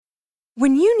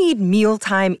When you need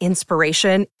mealtime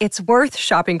inspiration, it's worth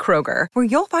shopping Kroger, where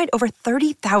you'll find over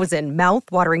 30,000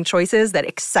 mouth-watering choices that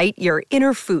excite your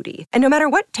inner foodie. And no matter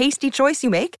what tasty choice you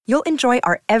make, you'll enjoy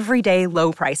our everyday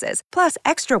low prices, plus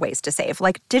extra ways to save,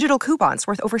 like digital coupons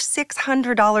worth over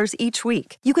 $600 each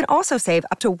week. You can also save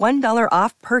up to $1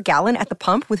 off per gallon at the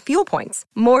pump with fuel points.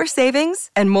 More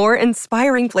savings and more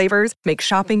inspiring flavors make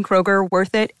shopping Kroger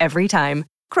worth it every time.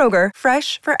 Kroger,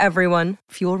 fresh for everyone.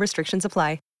 Fuel restrictions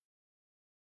apply.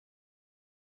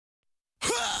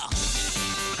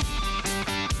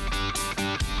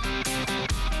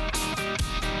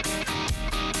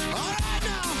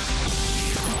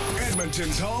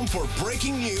 Edmonton's home for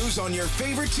breaking news on your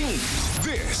favorite teams.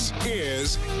 This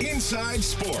is Inside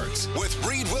Sports with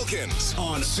Reed Wilkins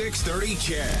on 630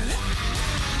 CHED.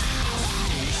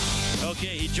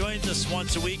 Okay, he joins us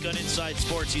once a week on Inside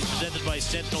Sports. He's presented by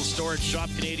Sentinel Storage. Shop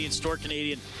Canadian, store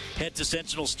Canadian. Head to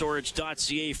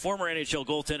sentinelstorage.ca. Former NHL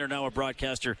goaltender, now a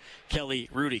broadcaster, Kelly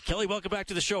Hrudey. Kelly, welcome back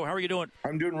to the show. How are you doing?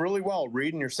 I'm doing really well.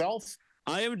 Reed, and yourself?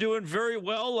 I am doing very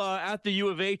well at the U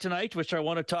of A tonight, which I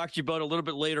want to talk to you about a little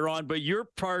bit later on. But you're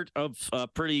part of a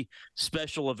pretty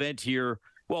special event here,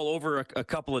 well, over a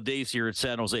couple of days here at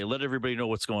San Jose. Let everybody know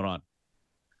what's going on.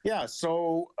 Yeah,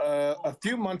 so a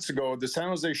few months ago, the San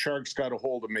Jose Sharks got a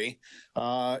hold of me.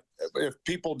 If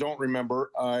people don't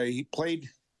remember, I played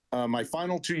my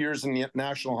final 2 years in the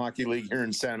National Hockey League here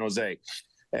in San Jose.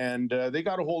 And they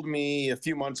got a hold of me a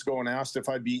few months ago and asked if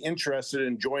I'd be interested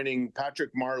in joining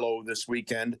Patrick Marleau this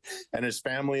weekend and his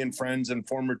family and friends and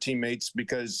former teammates,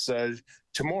 because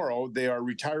tomorrow they are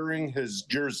retiring his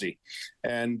jersey.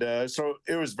 And so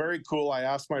it was very cool. I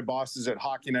asked my bosses at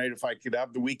Hockey Night if I could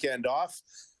have the weekend off.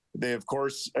 They, of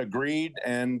course, agreed,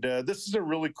 and this is a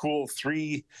really cool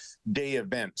 3-day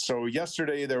event. So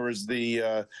yesterday there was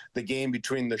the game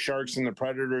between the Sharks and the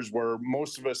Predators, where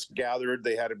most of us gathered.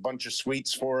 They had a bunch of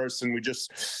suites for us, and we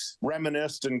just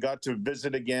reminisced and got to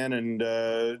visit again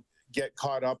and get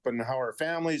caught up on how our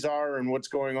families are and what's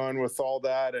going on with all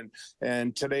that.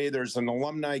 And today there's an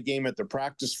alumni game at the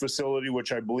practice facility,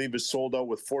 which I believe is sold out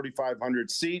with 4,500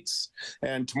 seats.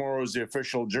 And tomorrow is the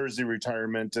official jersey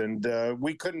retirement. And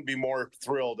we couldn't be more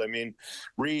thrilled. I mean,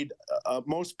 Reed,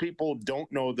 most people don't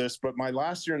know this, but my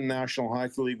last year in the National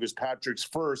Hockey League was Patrick's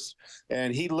first,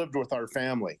 and he lived with our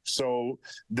family. So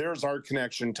there's our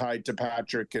connection tied to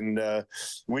Patrick. And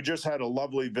we just had a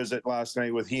lovely visit last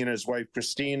night with he and his wife,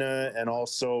 Christina, and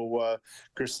also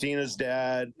Christina's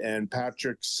dad and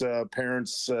Patrick's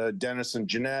parents, Dennis and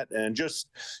Jeanette, and just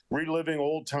reliving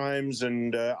old times.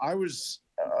 And I was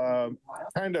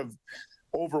kind of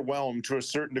overwhelmed to a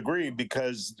certain degree,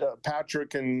 because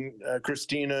Patrick and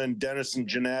Christina and Dennis and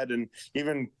Jeanette and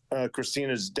even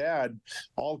Christina's dad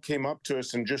all came up to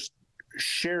us and just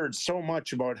shared so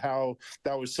much about how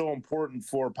that was so important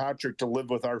for Patrick to live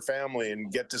with our family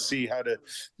and get to see how to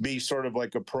be sort of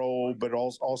like a pro, but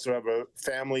also have a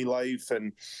family life.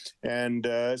 And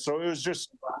so it was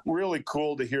just really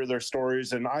cool to hear their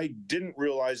stories. And I didn't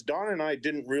realize, Dawn and I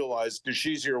didn't realize, because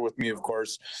she's here with me, of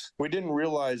course, we didn't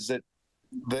realize that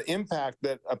the impact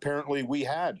that apparently we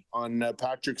had on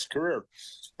Patrick's career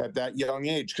at that young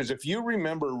age. Because if you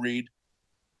remember, Reed,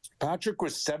 Patrick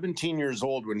was 17 years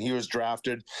old when he was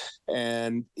drafted,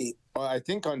 and I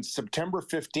think on September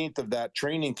 15th of that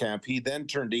training camp, he then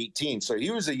turned 18. So he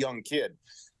was a young kid.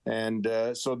 And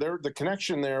so the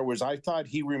connection there was, I thought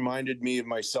he reminded me of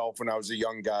myself when I was a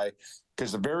young guy,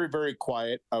 because very, very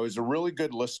quiet. I was a really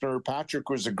good listener. Patrick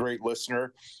was a great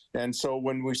listener. And so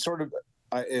when we sort of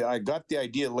I got the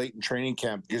idea late in training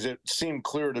camp, because it seemed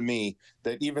clear to me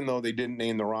that even though they didn't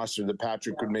name the roster, that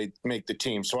Patrick could make the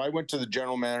team. So I went to the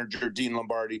general manager, Dean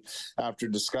Lombardi, after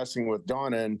discussing with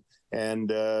Donna,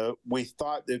 and we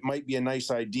thought it might be a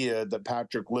nice idea that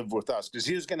Patrick lived with us, because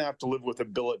he was going to have to live with a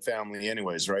billet family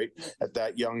anyways, right, at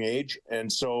that young age.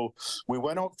 And so we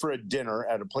went out for a dinner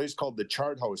at a place called the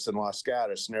Chart House in Los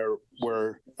Gatos, near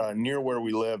where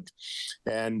we lived.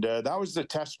 And that was the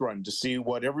test run to see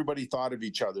what everybody thought of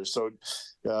each other. So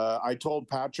I told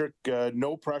Patrick,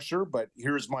 no pressure, but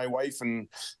here's my wife and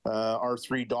our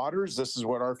 3 daughters. This is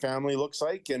what our family looks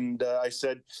like. And I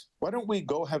said, why don't we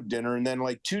go have dinner? And then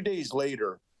like 2 days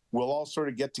later, we'll all sort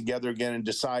of get together again and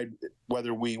decide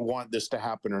whether we want this to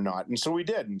happen or not. And so we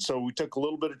did. And so we took a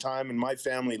little bit of time, and my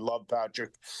family loved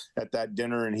Patrick at that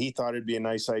dinner, and he thought it'd be a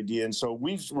nice idea. And so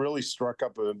we've really struck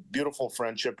up a beautiful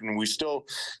friendship, and we still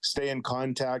stay in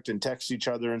contact and text each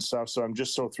other and stuff. So I'm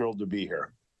just so thrilled to be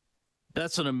here.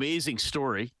 That's an amazing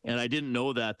story, and I didn't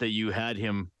know that you had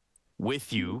him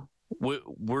with you.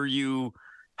 Were you?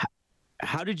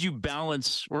 How did you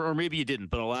balance, or maybe you didn't,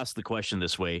 but I'll ask the question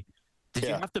this way. Did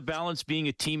you have to balance being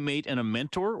a teammate and a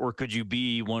mentor, or could you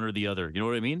be one or the other? You know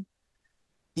what I mean?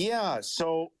 Yeah.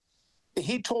 So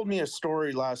he told me a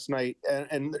story last night,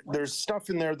 and there's stuff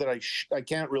in there that I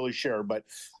can't really share, but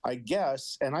I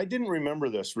guess, and I didn't remember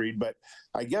this, Reed, but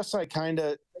I guess I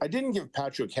didn't give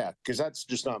Patrick heck because that's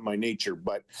just not my nature,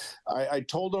 but I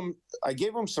told him, I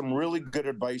gave him some really good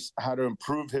advice how to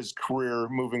improve his career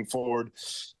moving forward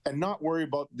and not worry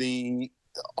about the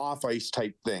off ice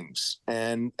type things.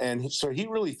 And so he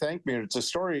really thanked me. It's a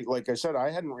story, like I said, I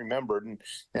hadn't remembered,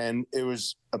 and it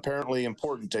was apparently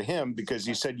important to him because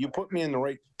he said, you put me in the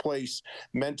right place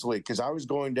mentally, because I was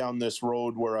going down this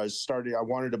road where I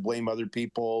wanted to blame other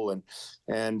people.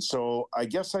 And so I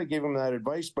guess I gave him that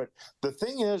advice. But the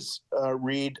thing is,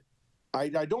 Reed, I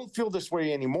don't feel this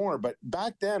way anymore, but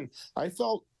back then I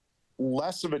felt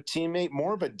less of a teammate,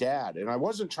 more of a dad. And I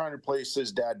wasn't trying to replace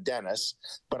his dad, Dennis,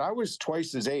 but I was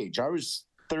twice his age. I was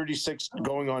 36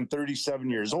 going on 37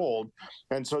 years old.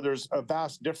 And so there's a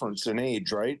vast difference in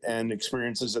age, right? And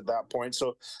experiences at that point.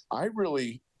 So I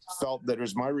really felt that it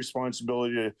was my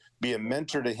responsibility to be a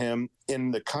mentor to him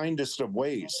in the kindest of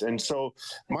ways. And so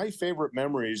my favorite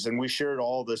memories, and we shared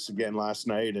all this again last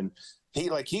night, and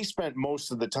he spent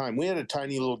most of the time. We had a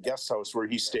tiny little guest house where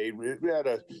he stayed. We had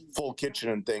a full kitchen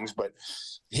and things, but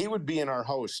he would be in our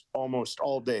house almost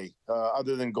all day,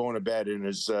 other than going to bed in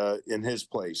his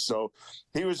place. So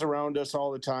he was around us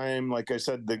all the time. Like I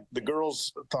said, the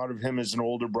girls thought of him as an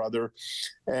older brother.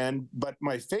 But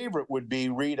my favorite would be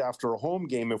Reed after a home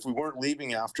game. If we weren't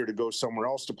leaving after to go somewhere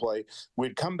else to play,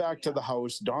 we'd come back to the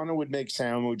house. Donna would make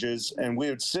sandwiches, and we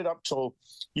would sit up till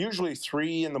usually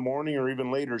 3 a.m. or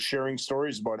even later, sharing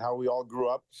stories about how we all grew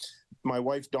up. My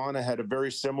wife, Donna, had a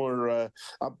very similar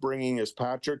upbringing as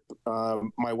Patrick.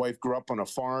 My wife grew up on a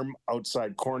farm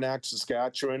outside Cornack,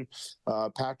 Saskatchewan.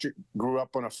 Patrick grew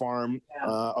up on a farm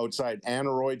outside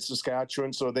Aneroid,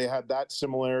 Saskatchewan. So they had that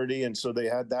similarity. And so they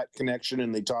had that connection.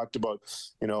 And they talked about,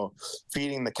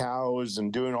 feeding the cows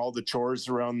and doing all the chores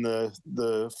around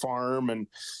the farm. And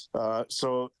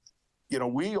so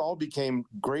we all became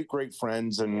great, great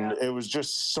friends. And it was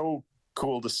just so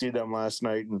cool to see them last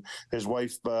night. And his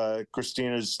wife,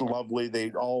 Christina's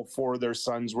lovely. All 4 of their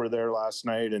sons were there last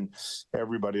night, and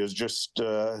everybody was just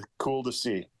cool to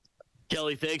see.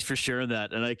 Kelly, thanks for sharing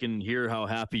that. And I can hear how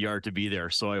happy you are to be there.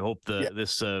 So I hope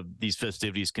these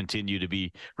festivities continue to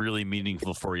be really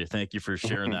meaningful for you. Thank you for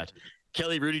sharing that.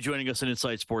 Kelly Hrudey joining us on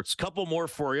Inside Sports. Couple more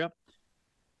for you.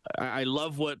 I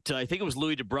love what I think it was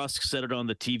Louis DeBrusque said it on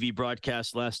the TV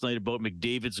broadcast last night about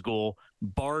McDavid's goal,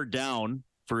 bar down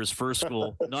for his first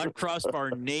goal, not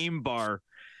crossbar, name bar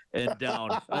and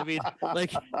down. I mean,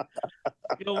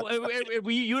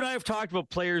 you and I have talked about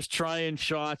players trying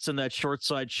shots and that short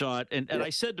side shot. And I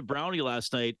said to Brownie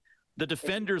last night, the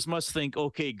defenders must think,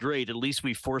 okay, great. At least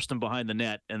we forced him behind the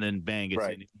net, and then bang, it's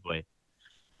in anyway.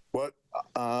 What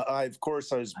I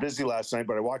was busy last night,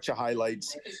 but I watched the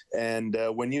highlights. And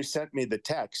when you sent me the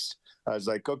text, I was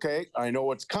like, okay, I know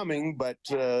what's coming. But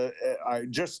I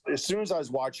just, as soon as I was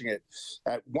watching it,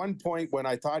 at one point when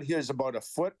I thought he was about a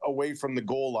foot away from the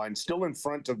goal line, still in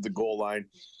front of the goal line,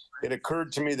 it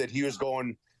occurred to me that he was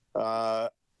going right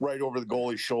over the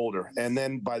goalie's shoulder. And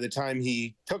then by the time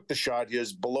he took the shot, he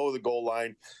was below the goal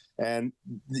line. And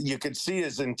you could see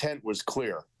his intent was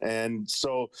clear. And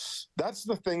so that's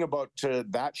the thing about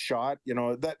that shot,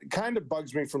 that kind of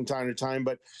bugs me from time to time.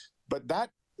 But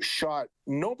that shot,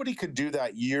 nobody could do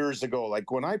that years ago. Like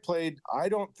when I played, I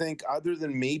don't think, other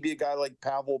than maybe a guy like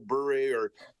Pavel Bure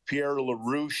or Pierre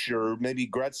LaRouche or maybe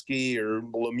Gretzky or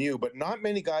Lemieux, but not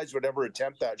many guys would ever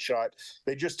attempt that shot.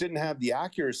 They just didn't have the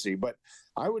accuracy. But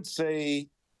I would say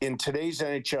in today's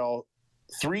NHL,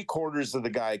 3/4 of the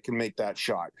guy can make that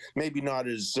shot. Maybe not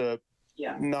as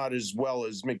well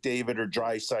as McDavid or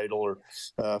Draisaitl or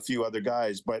a few other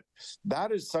guys, but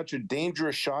that is such a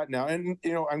dangerous shot now. And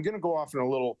I'm going to go off in a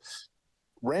little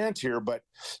rant here, but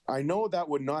I know that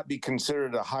would not be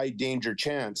considered a high danger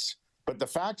chance. But the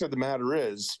fact of the matter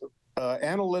is,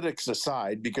 analytics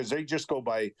aside, because they just go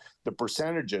by the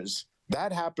percentages,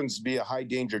 that happens to be a high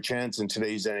danger chance in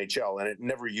today's NHL, and it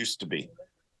never used to be.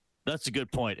 That's a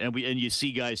good point. And you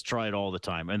see guys try it all the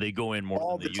time, and they go in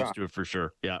more than they used to, for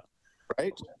sure. Yeah.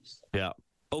 Right? Yeah.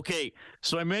 Okay.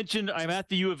 So I mentioned I'm at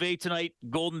the U of A tonight,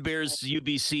 Golden Bears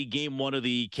UBC, game 1 of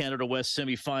the Canada West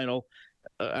semifinal.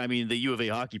 The U of A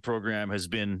hockey program has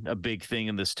been a big thing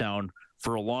in this town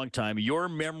for a long time. Your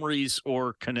memories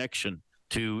or connection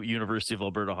to University of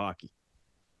Alberta hockey?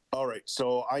 All right.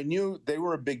 So I knew they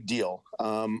were a big deal.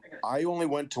 I only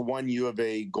went to one U of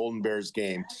A Golden Bears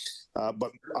game.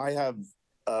 But I have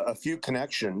a few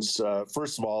connections.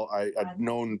 First of all, I'd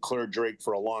known Claire Drake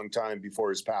for a long time before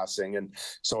his passing, and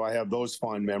so I have those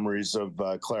fond memories of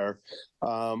Claire.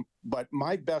 But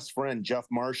my best friend, Jeff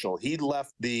Marshall, he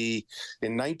left in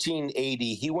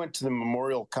 1980, he went to the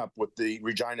Memorial Cup with the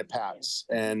Regina Pats,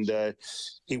 and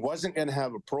he wasn't going to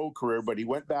have a pro career, but he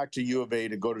went back to U of A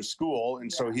to go to school,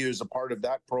 and so he was a part of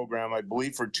that program, I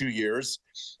believe, for 2 years.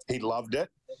 He loved it.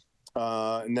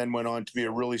 And then went on to be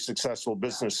a really successful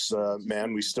business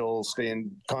man. We still stay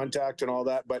in contact and all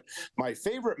that. But my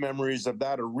favorite memories of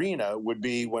that arena would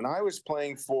be when I was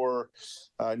playing for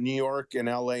New York and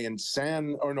LA and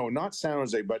not San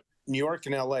Jose, but New York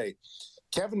and LA.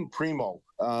 Kevin Primo,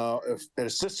 an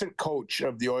assistant coach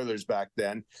of the Oilers back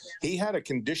then, he had a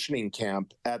conditioning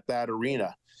camp at that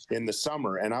arena in the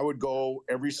summer. And I would go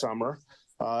every summer.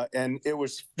 And it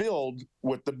was filled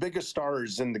with the biggest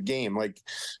stars in the game. Like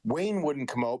Wayne wouldn't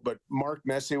come out, but Mark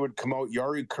Messier would come out,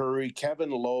 Yari Curry,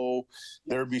 Kevin Lowe.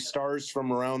 There'd be stars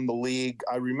from around the league.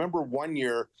 I remember one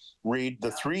year, Reed, the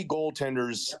 3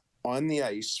 goaltenders on the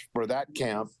ice for that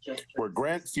camp were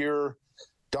Grant Fuhr,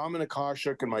 Dominic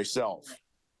Hasek, and myself.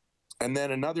 And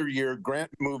then another year,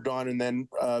 Grant moved on, and then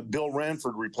Bill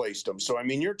Ranford replaced him. So, I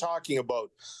mean, you're talking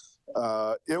about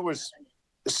it was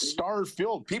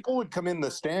star-filled. People would come in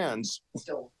the stands,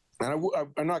 and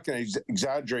I'm not going to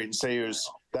exaggerate and say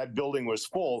that building was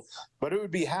full, but it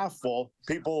would be half full.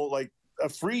 People like a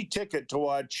free ticket to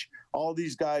watch all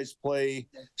these guys play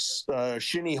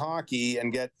shinny hockey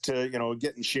and get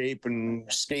in shape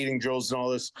and skating drills and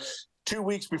all this 2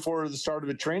 weeks before the start of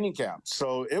a training camp.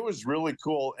 So it was really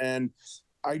cool, and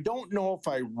I don't know if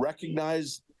I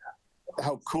recognized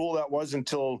how cool that was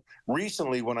until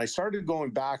recently when I started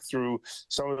going back through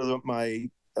some of my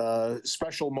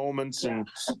special moments. And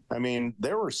I mean,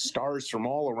 there were stars from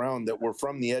all around that were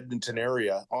from the Edmonton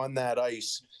area on that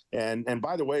ice. And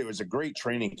by the way, it was a great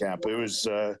training camp. It was,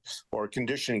 or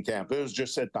conditioning camp. It was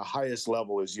just at the highest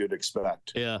level as you'd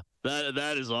expect. Yeah,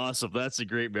 that is awesome. That's a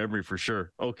great memory for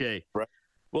sure. Okay. Right.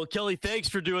 Well, Kelly, thanks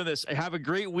for doing this. Have a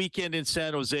great weekend in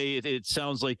San Jose. It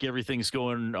sounds like everything's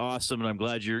going awesome, and I'm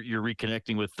glad you're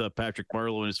reconnecting with Patrick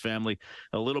Marleau and his family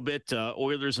a little bit.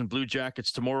 Oilers and Blue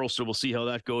Jackets tomorrow, so we'll see how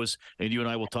that goes, and you and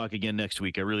I will talk again next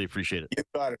week. I really appreciate it. You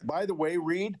got it. By the way,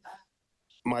 Reed,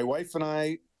 my wife and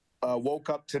I woke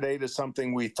up today to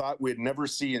something we thought we'd never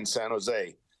see in San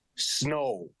Jose: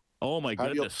 snow. Oh my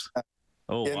goodness!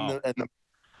 Wow!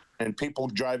 And people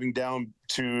driving down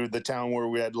to the town where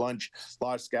we had lunch,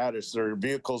 Los Gatos, their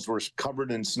vehicles were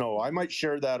covered in snow. I might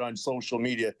share that on social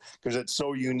media because it's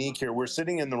so unique here. We're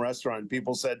sitting in the restaurant, and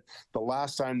people said the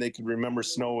last time they could remember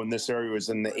snow in this area was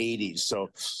in the 80s. So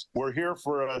we're here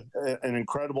for an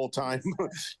incredible time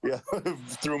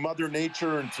through Mother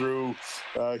Nature and through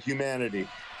humanity.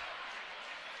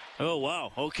 Oh,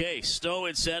 wow. Okay, snow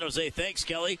in San Jose. Thanks,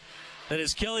 Kelly. That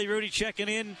is Kelly Hrudey checking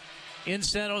in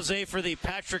San Jose for the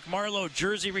Patrick Marleau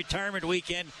Jersey Retirement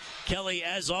Weekend. Kelly,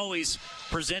 as always,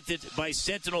 presented by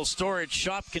Sentinel Storage.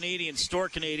 Shop Canadian, store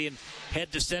Canadian.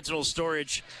 Head to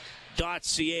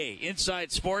sentinelstorage.ca.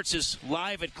 Inside Sports is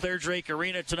live at Claire Drake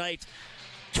Arena tonight.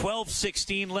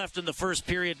 12:16 left in the first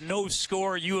period. No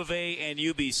score, U of A and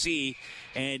UBC.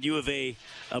 And U of A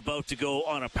about to go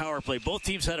on a power play. Both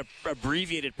teams had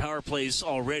abbreviated power plays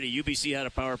already. UBC had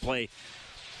a power play,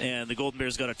 and the Golden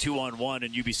Bears got a 2-on-1,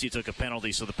 and UBC took a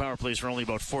penalty. So the power plays were only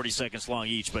about 40 seconds long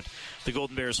each. But the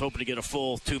Golden Bears hoping to get a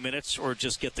full 2 minutes or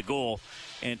just get the goal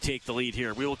and take the lead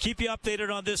here. We will keep you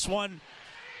updated on this one.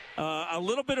 A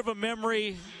little bit of a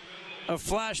memory, a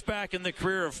flashback in the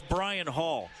career of Brian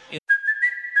Hall.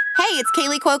 Hey, it's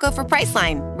Kaylee Cuoco for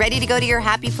Priceline. Ready to go to your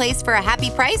happy place for a happy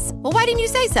price? Well, why didn't you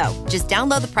say so? Just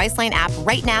download the Priceline app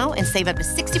right now and save up to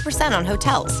 60% on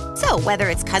hotels. So whether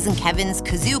it's Cousin Kevin's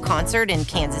Kazoo Concert in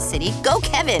Kansas City, go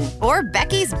Kevin, or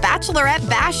Becky's Bachelorette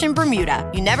Bash in Bermuda,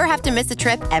 you never have to miss a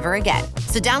trip ever again.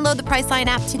 So download the Priceline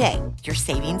app today. Your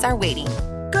savings are waiting.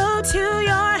 Go to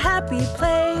your happy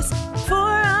place for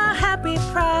a happy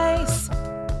price.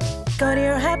 Go to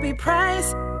your happy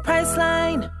price,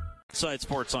 Priceline. Inside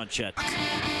Sports on Chet.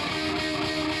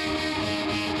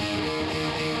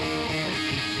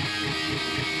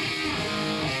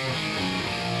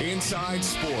 Inside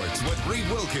Sports with Reed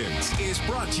Wilkins is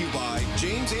brought to you by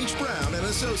James H. Brown and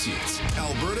Associates,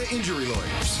 Alberta Injury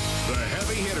Lawyers, the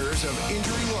heavy hitters of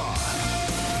injury law.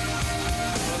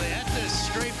 Well, they had to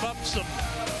scrape up some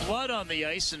blood on the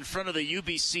ice in front of the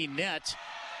UBC net.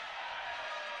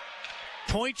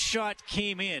 Point shot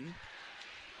came in.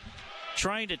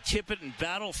 Trying to tip it and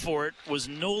battle for it was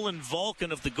Nolan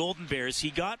Vulcan of the Golden Bears. He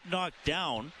got knocked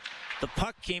down. The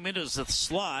puck came into the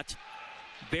slot.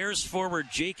 Bears forward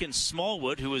Jakin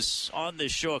Smallwood, who was on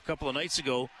this show a couple of nights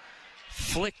ago,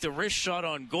 flicked a wrist shot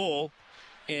on goal,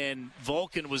 and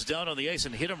Vulcan was down on the ice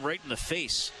and hit him right in the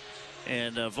face.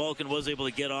 And Vulcan was able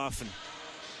to get off and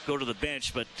go to the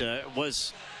bench, but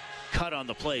was cut on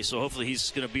the play, so hopefully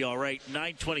he's going to be all right.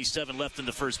 9:27 left in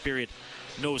the first period.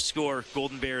 No score.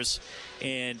 Golden Bears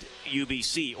and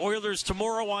UBC. Oilers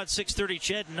tomorrow on 6:30.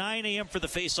 Ched, 9 a.m. for the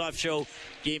face-off show.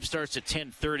 Game starts at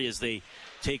 10:30 as they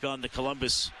take on the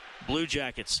Columbus Blue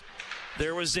Jackets.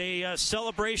 There was a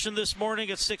celebration this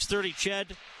morning at 6:30.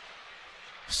 Ched,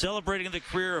 celebrating the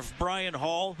career of Brian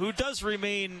Hall, who does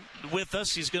remain with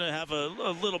us. He's going to have a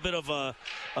little bit of a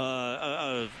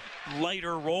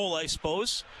lighter role, I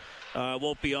suppose.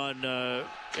 Won't be on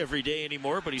every day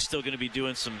anymore, but he's still going to be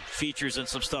doing some features and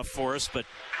some stuff for us. But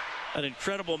an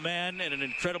incredible man and an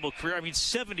incredible career. I mean,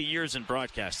 70 years in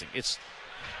broadcasting.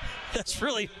 That's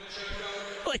really,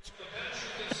 like,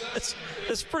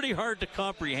 it's pretty hard to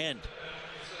comprehend.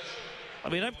 I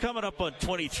mean, I'm coming up on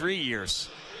 23 years,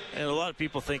 and a lot of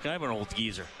people think I'm an old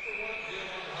geezer.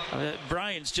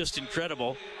 Brian's just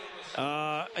incredible.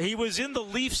 He was in the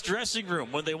Leafs dressing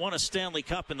room when they won a Stanley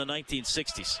Cup in the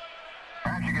 1960s.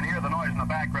 Perhaps you can hear the noise in the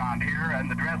background here in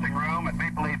the dressing room at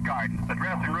Maple Leaf Gardens. The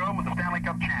dressing room with the Stanley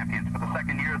Cup champions for the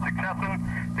second year of succession,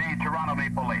 the Toronto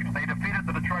Maple Leafs. They defeated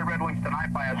the Detroit Red Wings tonight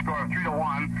by a score of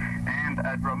 3-1, and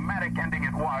a dramatic ending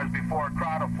it was before a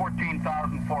crowd of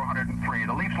 14,403.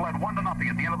 The Leafs led 1-0 at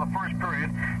the end of the first period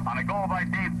on a goal by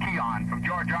Dave Keon from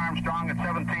George Armstrong at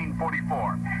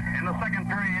 17:44. In the second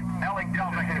period, Alec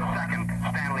Delmick, his second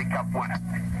Stanley Cup winner.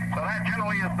 So that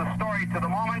generally is the story to the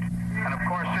moment. And, of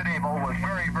course, Sid Abel was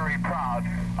very, very proud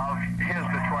of his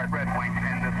Detroit Red Wings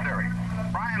in this series.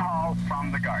 Brian Hall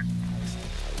from the Garden.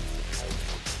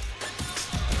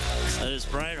 That is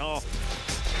Brian Hall.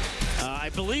 I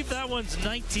believe that one's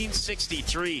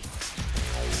 1963.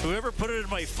 Whoever put it in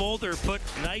my folder put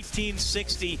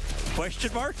 1960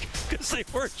 question mark because they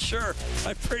weren't sure.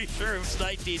 I'm pretty sure it was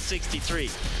 1963.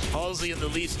 Halsey in the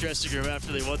Leafs dressing room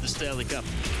after they won the Stanley Cup.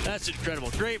 That's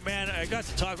incredible. Great man. I got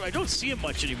to talk. I don't see him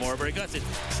much anymore, but I got to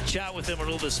chat with him a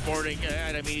little this morning.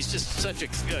 And I mean, he's just such a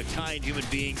kind human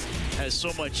being. Has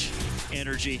so much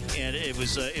energy, and it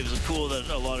was cool that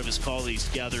a lot of his colleagues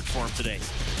gathered for him today.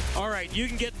 All right, you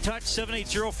can get in touch,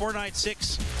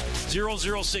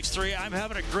 780-496-0063. I'm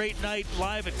having a great night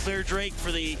live at Claire Drake for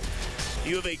the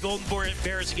U of A Golden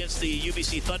Bears against the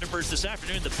UBC Thunderbirds this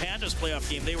afternoon. The Pandas playoff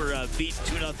game, they were beat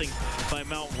 2-0 by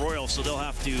Mount Royal, so they'll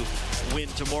have to win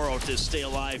tomorrow to stay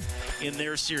alive in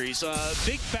their series.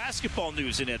 Big basketball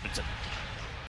news in Edmonton.